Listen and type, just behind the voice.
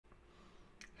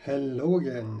Hello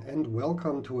again and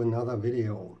welcome to another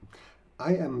video.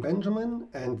 I am Benjamin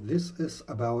and this is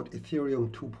about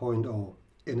Ethereum 2.0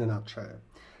 in a nutshell,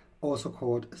 also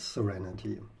called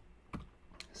Serenity.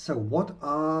 So what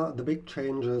are the big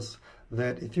changes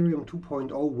that Ethereum 2.0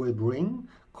 will bring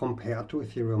compared to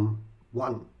Ethereum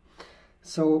 1?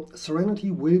 So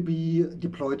Serenity will be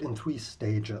deployed in three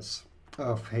stages,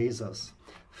 phases.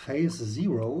 Phase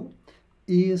 0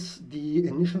 is the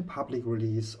initial public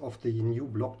release of the new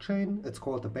blockchain. It's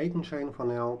called the Bacon chain for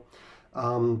now.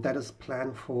 That is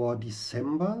planned for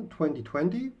December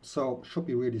 2020, so should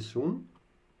be really soon.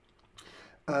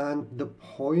 And the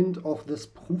point of this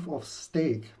proof of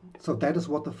stake, so that is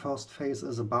what the first phase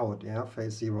is about. Yeah,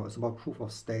 phase 0 is about proof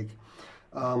of stake.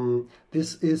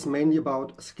 This is mainly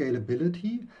about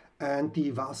scalability and the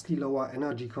vastly lower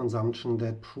energy consumption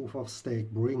that proof of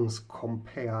stake brings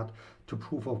compared to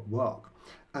proof of work.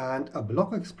 And a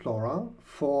block explorer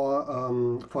for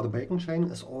the Bacon chain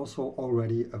is also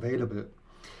already available.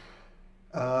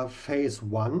 Phase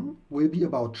 1 will be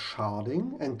about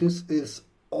sharding, and this is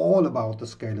all about the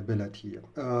scalability,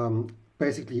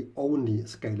 basically only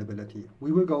scalability.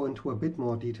 We will go into a bit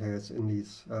more details in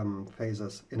these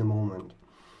phases in a moment.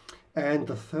 And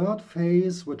the third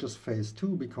phase, which is phase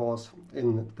 2, because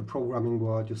in the programming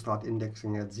world you start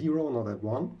indexing at 0, not at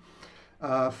 1.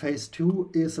 Phase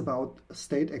 2 is about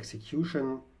state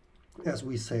execution, as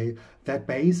we say. That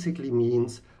basically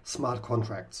means smart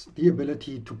contracts, the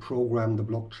ability to program the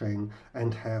blockchain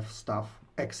and have stuff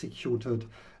executed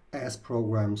as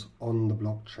programs on the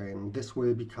blockchain. This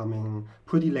will be coming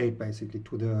pretty late, basically,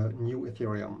 to the new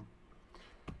Ethereum.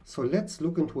 So let's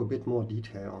look into a bit more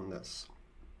detail on this.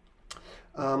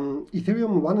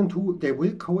 Ethereum 1 and 2, they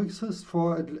will coexist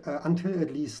for until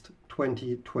at least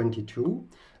 2022.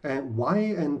 And why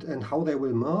and how they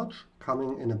will merge,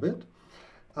 coming in a bit.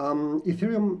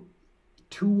 Ethereum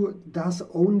 2 does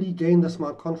only gain the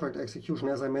smart contract execution,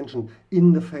 as I mentioned,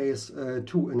 in the phase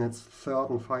 2, in its third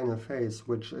and final phase,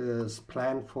 which is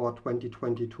planned for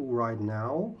 2022 right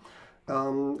now.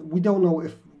 We don't know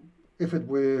if it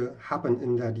will happen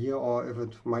in that year or if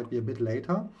it might be a bit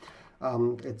later.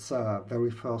 It's a very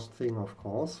first thing, of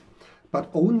course. But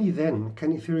only then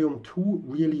can Ethereum 2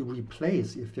 really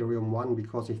replace Ethereum 1,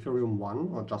 because Ethereum 1,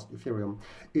 or just Ethereum,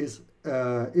 is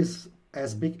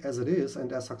as big as it is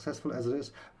and as successful as it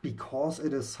is because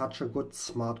it is such a good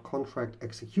smart contract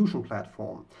execution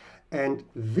platform. And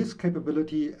this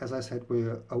capability, as I said,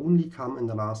 will only come in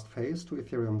the last phase to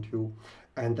Ethereum 2,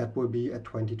 and that will be at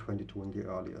 2022 in the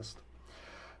earliest.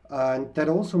 And that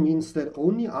also means that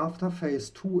only after phase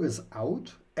 2 is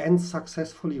out and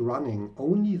successfully running,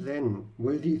 only then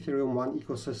will the Ethereum 1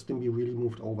 ecosystem be really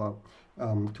moved over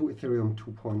to Ethereum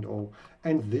 2.0.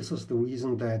 And this is the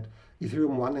reason that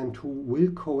Ethereum 1 and 2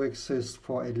 will coexist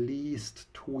for at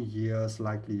least 2 years,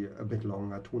 likely a bit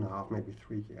longer, 2.5, maybe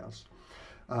 3 years.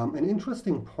 An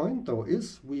interesting point, though,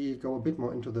 is, we go a bit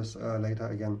more into this later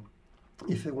again,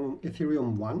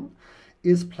 Ethereum 1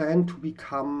 is planned to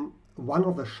become one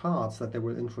of the shards that they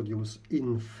will introduce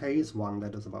in phase 1,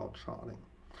 that is about sharding.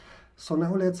 So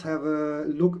now let's have a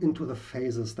look into the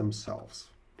phases themselves.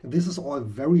 This is all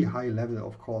very high level,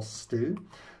 of course, still.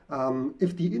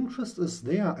 If the interest is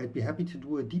there, I'd be happy to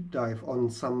do a deep dive on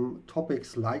some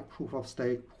topics like proof of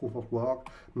stake, proof of work,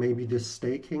 maybe the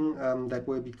staking that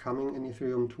will be coming in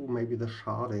Ethereum 2, maybe the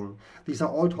sharding. These are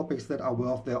all topics that are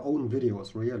worth their own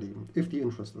videos, really, if the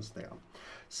interest is there.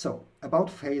 So, about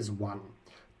phase 1,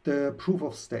 the proof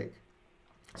of stake.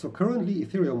 So currently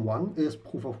Ethereum 1 is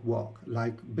proof of work,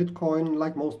 like Bitcoin,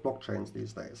 like most blockchains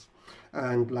these days,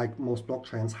 and like most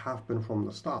blockchains have been from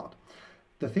the start.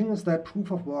 The thing is that proof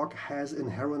of work has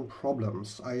inherent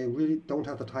problems. I really don't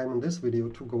have the time in this video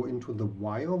to go into the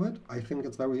why of it. I think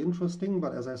it's very interesting,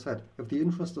 but as I said, if the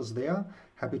interest is there,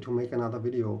 happy to make another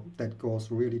video that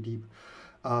goes really deep.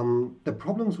 The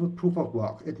problems with proof of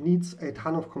work, it needs a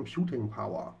ton of computing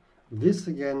power. This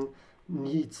again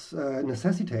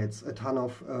necessitates a ton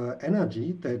of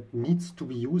energy that needs to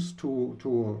be used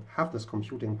to have this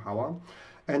computing power.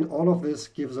 And all of this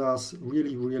gives us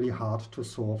really, really hard to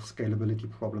solve scalability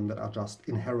problems that are just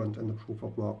inherent in the proof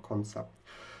of work concept.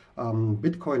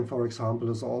 Bitcoin, for example,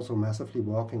 is also massively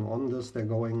working on this. They're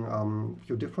going a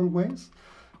few different ways.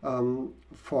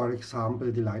 For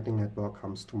example, the Lightning Network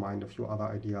comes to mind, a few other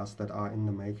ideas that are in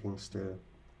the making still.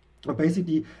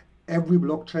 Basically, every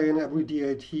blockchain, every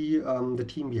DAT, the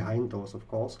team behind those, of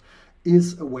course,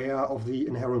 is aware of the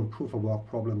inherent proof of work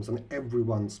problems, and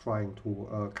everyone's trying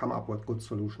to come up with good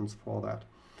solutions for that.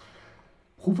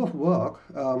 Proof of work,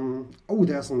 oh,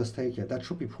 there's a mistake here. That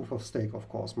should be proof of stake, of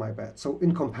course, my bad. So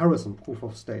in comparison, proof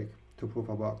of stake. to proof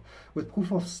of work. With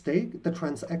proof of stake, the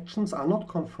transactions are not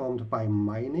confirmed by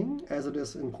mining, as it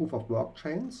is in proof of work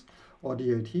chains or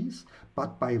DLTs,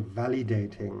 but by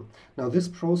validating. Now, this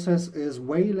process is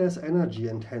way less energy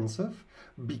intensive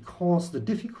because the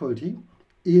difficulty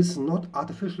is not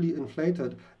artificially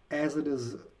inflated as it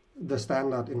is the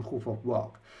standard in proof of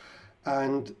work.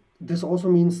 And this also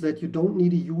means that you don't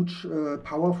need a huge,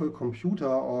 powerful computer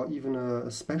or even a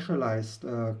specialized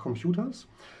computers.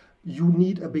 You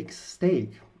need a big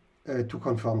stake to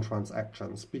confirm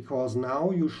transactions, because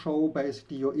now you show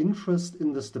basically your interest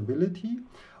in the stability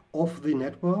of the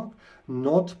network,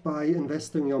 not by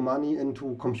investing your money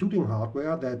into computing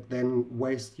hardware that then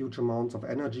wastes huge amounts of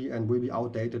energy and will be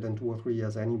outdated in 2 or 3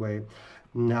 years anyway.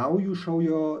 Now you show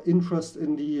your interest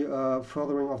in the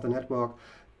furthering of the network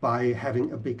by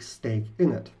having a big stake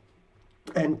in it.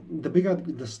 And the bigger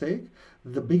the stake,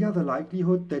 the bigger the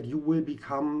likelihood that you will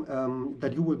become,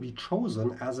 that you will be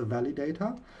chosen as a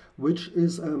validator, which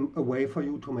is a way for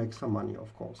you to make some money,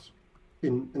 of course,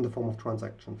 in the form of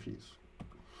transaction fees.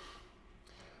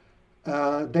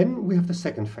 Then we have the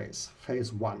second phase,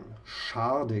 phase 1,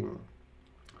 sharding.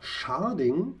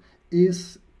 Sharding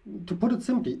is, to put it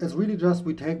simply, is really just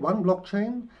we take one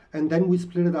blockchain and then we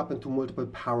split it up into multiple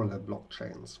parallel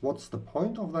blockchains. What's the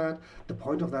point of that? The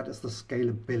point of that is the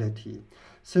scalability.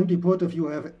 Simply put, if you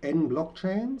have n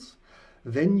blockchains,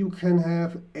 then you can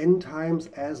have n times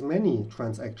as many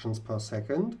transactions per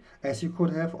second as you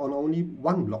could have on only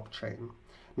one blockchain.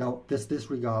 Now, this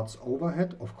disregards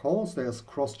overhead, of course. There's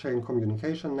cross-chain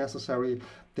communication necessary,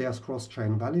 there's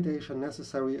cross-chain validation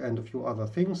necessary, and a few other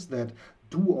things that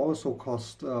do also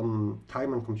cost time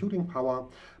and computing power.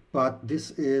 But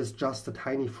this is just a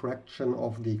tiny fraction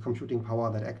of the computing power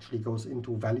that actually goes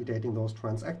into validating those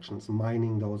transactions,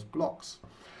 mining those blocks.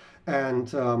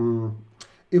 And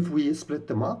if we split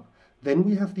them up, then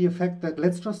we have the effect that,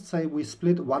 let's just say we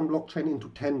split one blockchain into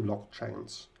 10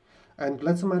 blockchains. And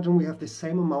let's imagine we have the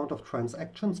same amount of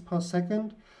transactions per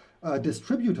second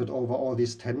distributed over all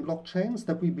these 10 blockchains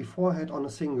that we before had on a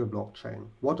single blockchain.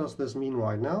 What does this mean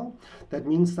right now? That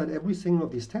means that every single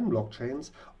of these 10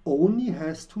 blockchains only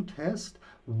has to test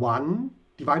 1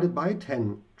 divided by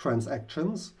 10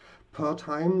 transactions per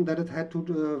time that it had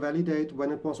to validate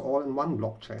when it was all in one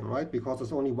blockchain, right? Because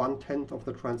it's only 1/10 of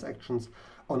the transactions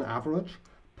on average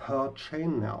per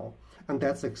chain now. And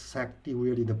that's exactly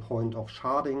really the point of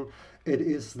sharding. It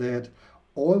is that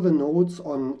all the nodes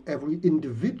on every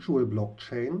individual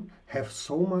blockchain have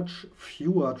so much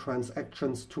fewer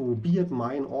transactions to be it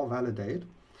mine or validate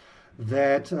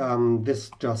that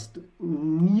this just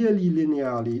nearly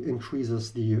linearly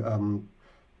increases the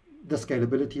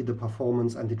scalability, the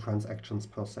performance, and the transactions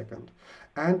per second.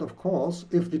 And of course,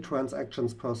 if the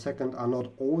transactions per second are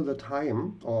not all the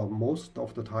time, or most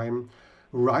of the time,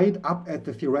 right up at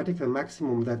the theoretical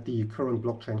maximum that the current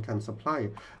blockchain can supply,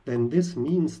 then this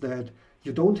means that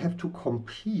you don't have to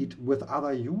compete with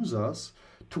other users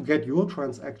to get your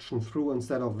transaction through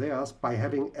instead of theirs by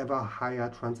having ever higher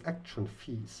transaction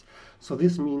fees. So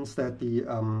this means that the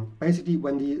basically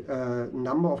when the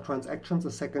number of transactions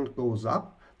a second goes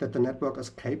up, that the network is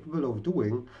capable of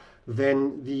doing,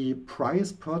 then the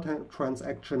price per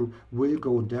transaction will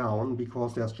go down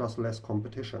because there's just less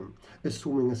competition,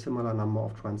 assuming a similar number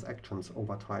of transactions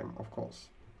over time, of course.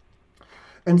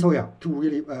 And so, yeah, to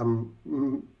really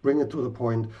bring it to the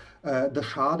point, the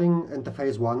sharding and the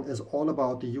phase 1 is all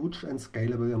about the huge and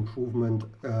scalable improvement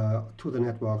to the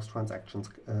network's transaction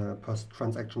per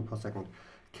second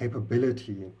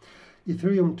capability.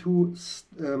 Ethereum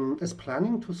 2 is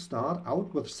planning to start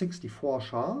out with 64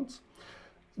 shards.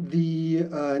 The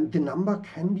number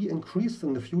can be increased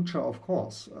in the future, of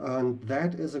course, and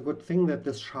that is a good thing, that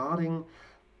this sharding,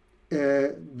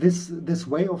 this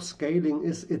way of scaling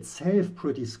is itself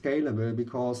pretty scalable,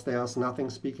 because there's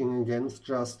nothing speaking against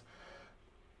just,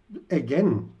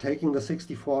 again, taking the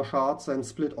 64 shards and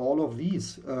split all of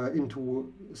these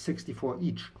into 64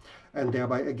 each, and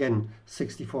thereby, again,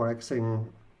 64xing,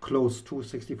 close to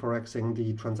 64xing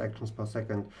the transactions per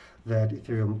second that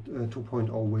Ethereum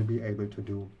 2.0 will be able to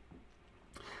do.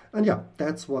 And yeah,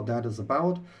 that's what that is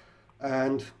about.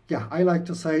 And yeah, I like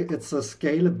to say it's a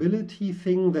scalability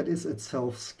thing that is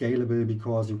itself scalable,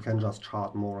 because you can just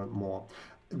chart more and more.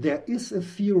 There is a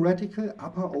theoretical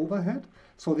upper overhead,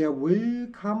 so there will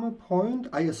come a point,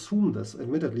 I assume this,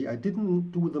 admittedly, I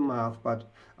didn't do the math,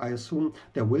 but I assume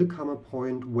there will come a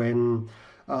point when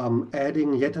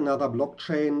adding yet another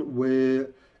blockchain will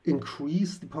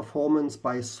increase the performance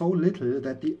by so little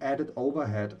that the added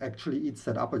overhead actually eats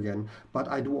that up again. But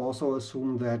I do also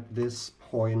assume that this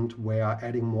point where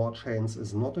adding more chains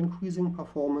is not increasing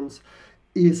performance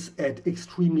is at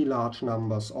extremely large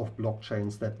numbers of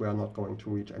blockchains that we are not going to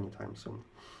reach anytime soon.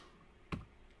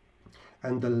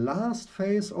 And the last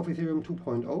phase of Ethereum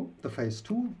 2.0, the phase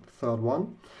 2, third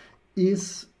one,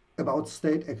 is about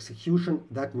state execution.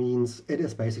 That means it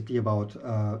is basically about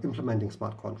implementing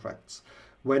smart contracts.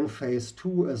 When phase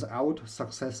 2 is out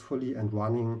successfully and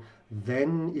running,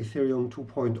 then Ethereum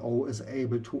 2.0 is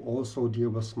able to also deal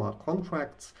with smart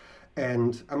contracts.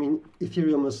 And I mean,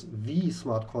 Ethereum is the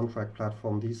smart contract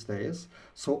platform these days.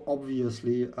 So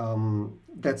obviously,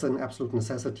 that's an absolute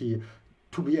necessity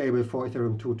to be able for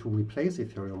Ethereum 2 to replace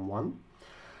Ethereum 1.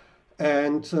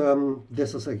 And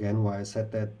this is again why I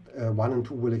said that 1 and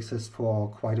 2 will exist for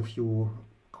quite a few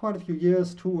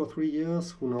years, 2 or 3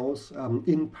 years, who knows,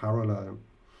 in parallel.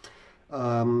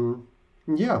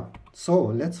 Yeah, so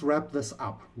let's wrap this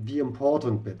up. The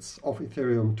important bits of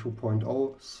Ethereum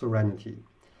 2.0 Serenity.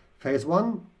 Phase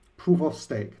 1, proof of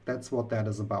stake. That's what that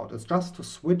is about. It's just to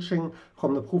switching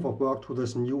from the proof of work to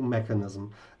this new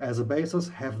mechanism. As a basis,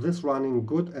 have this running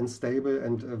good and stable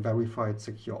and verified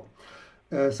secure.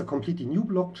 It's a completely new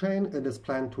blockchain. It is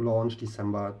planned to launch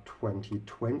December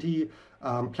 2020.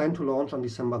 Planned to launch on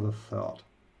December the 3rd.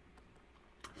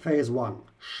 Phase 1,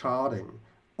 sharding.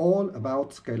 All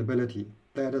about scalability.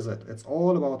 That is it. It's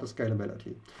all about the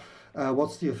scalability.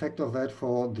 What's the effect of that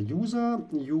for the user?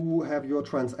 You have your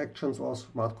transactions or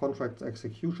smart contract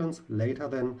executions later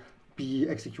then be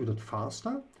executed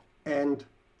faster and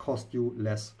cost you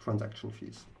less transaction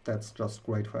fees. That's just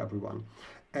great for everyone.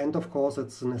 And of course,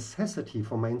 it's a necessity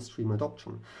for mainstream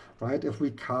adoption, right? If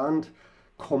we can't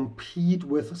compete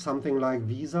with something like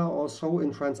Visa or so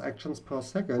in transactions per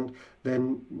second,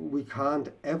 then we can't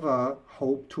ever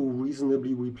hope to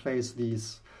reasonably replace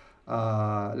these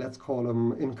let's call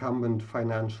them incumbent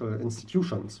financial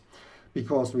institutions.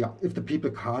 Because if the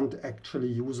people can't actually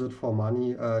use it for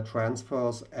money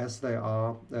transfers as they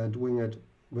are doing it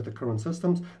with the current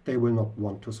systems, they will not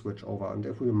want to switch over. And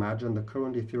if we imagine the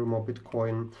current Ethereum or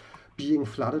Bitcoin being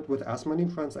flooded with as many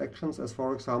transactions as,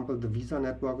 for example, the Visa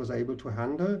network is able to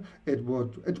handle, it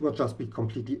would just be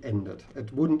completely ended.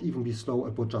 It wouldn't even be slow,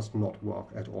 it would just not work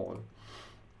at all.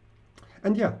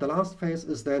 And yeah, the last phase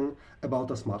is then about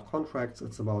the smart contracts.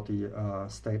 It's about the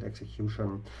state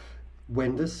execution.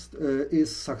 When this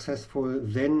is successful,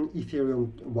 then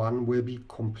Ethereum 1 will be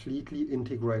completely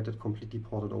integrated, completely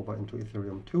ported over into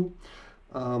Ethereum 2.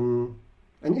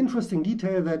 An interesting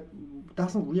detail that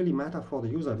doesn't really matter for the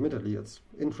user, admittedly. It's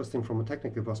interesting from a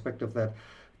technical perspective that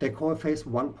they call phase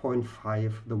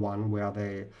 1.5 the one where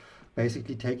they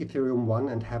basically take Ethereum 1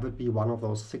 and have it be one of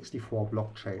those 64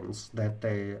 blockchains that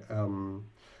they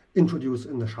introduce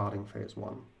in the sharding phase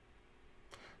 1.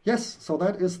 Yes, so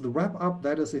that is the wrap up.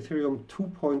 That is Ethereum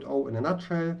 2.0 in a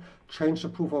nutshell. Change the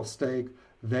proof of stake,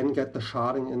 then get the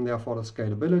sharding in there for the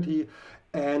scalability,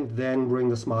 and then bring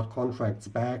the smart contracts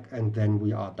back, and then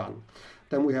we are done.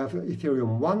 Then we have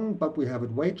Ethereum 1, but we have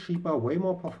it way cheaper, way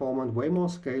more performant, way more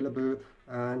scalable,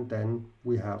 and then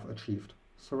we have achieved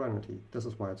Serenity. This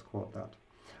is why it's called that.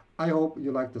 I hope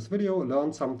you liked this video,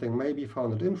 learned something, maybe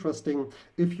found it interesting.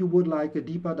 If you would like a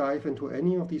deeper dive into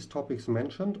any of these topics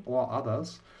mentioned or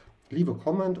others, leave a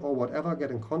comment or whatever,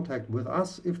 get in contact with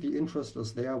us. If the interest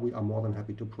is there, we are more than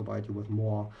happy to provide you with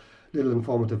more little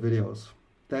informative videos.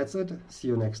 That's it. See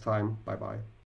you next time. Bye-bye.